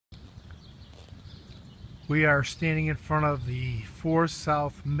We are standing in front of the 4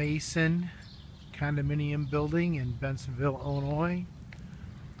 South Mason condominium building in Bensenville, Illinois.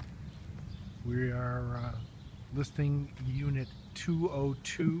 We are listing unit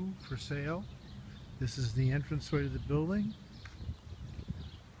 202 for sale. This is the entranceway to the building.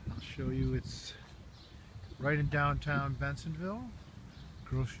 I'll show you, it's right in downtown Bensenville.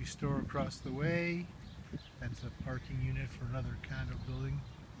 Grocery store across the way. That's a parking unit for another condo building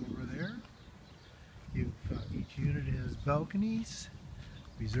over there. Each unit has balconies,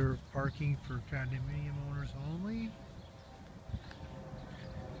 reserved parking for condominium owners only.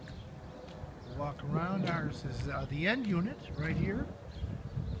 We'll walk around. Ours is the end unit right here.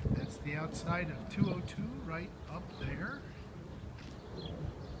 That's the outside of 202 right up there.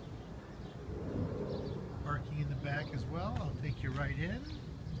 Parking in the back as well. I'll take you right in.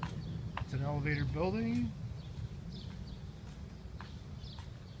 It's an elevator building.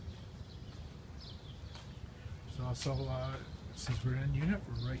 Also, since we're in unit,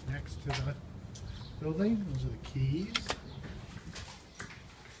 we're right next to the building. Those are the keys.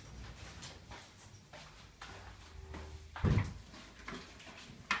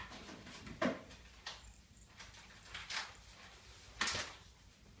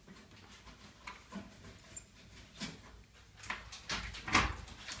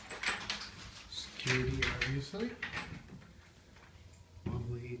 Security, obviously.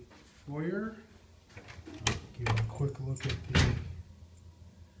 Lovely foyer. Give you a quick look at the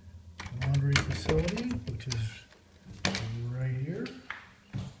laundry facility, which is right here.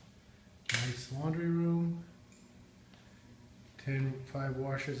 Nice laundry room. 5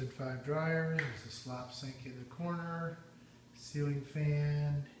 washers and 5 dryers. There's a slop sink in the corner, ceiling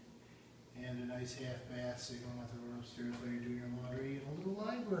fan, and a nice half bath so you don't have to run upstairs while you're doing your laundry. And a little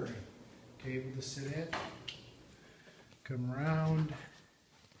library. Table to sit at. Come around.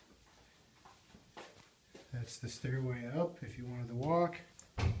 That's the stairway up if you wanted to walk.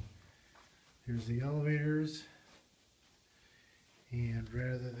 Here's the elevators. And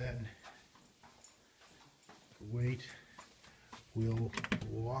rather than wait, we'll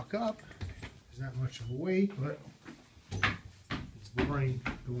walk up. There's not much of a wait, but it's boring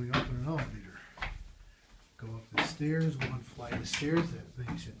going up in an elevator. Go up the stairs, 1 flight of stairs. That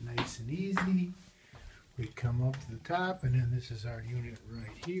makes it nice and easy. We come up to the top, and then this is our unit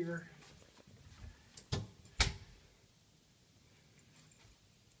right here.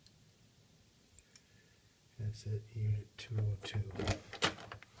 That's it, unit 202.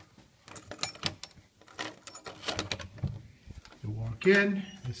 You walk in,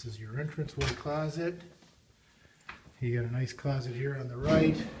 this is your entranceway closet. You got a nice closet here on the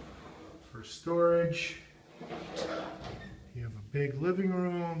right for storage. You have a big living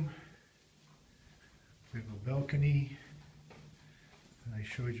room. We have a balcony. And I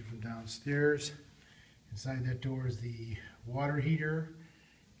showed you from downstairs. Inside that door is the water heater,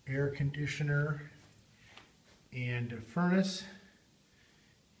 air conditioner, and a furnace.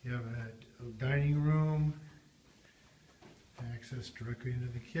 You have a dining room, access directly into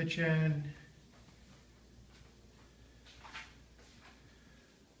the kitchen.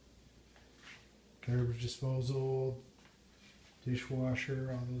 Garbage disposal, dishwasher,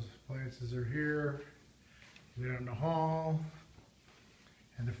 all those appliances are here. You go down the hall,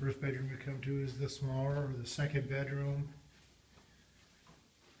 and the first bedroom you come to is the smaller, or the second bedroom.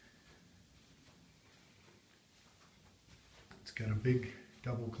 It's got a big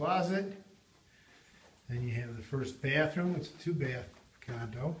double closet. Then you have the first bathroom. It's a 2-bath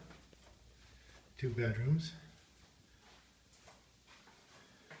condo, 2 bedrooms.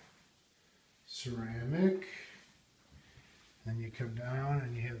 Ceramic. Then you come down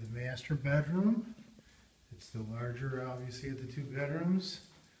and you have the master bedroom. It's the larger, obviously, of the 2 bedrooms.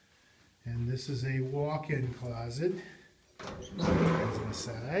 And this is a walk-in closet, as an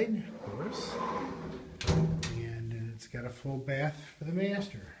aside, of course. It's got a full bath for the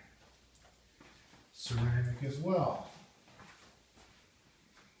master. Ceramic as well.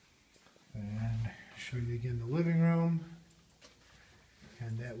 And show you again the living room.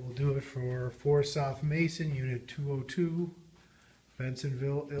 And that will do it for 4 South Mason, Unit 202,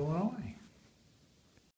 Bensenville, Illinois.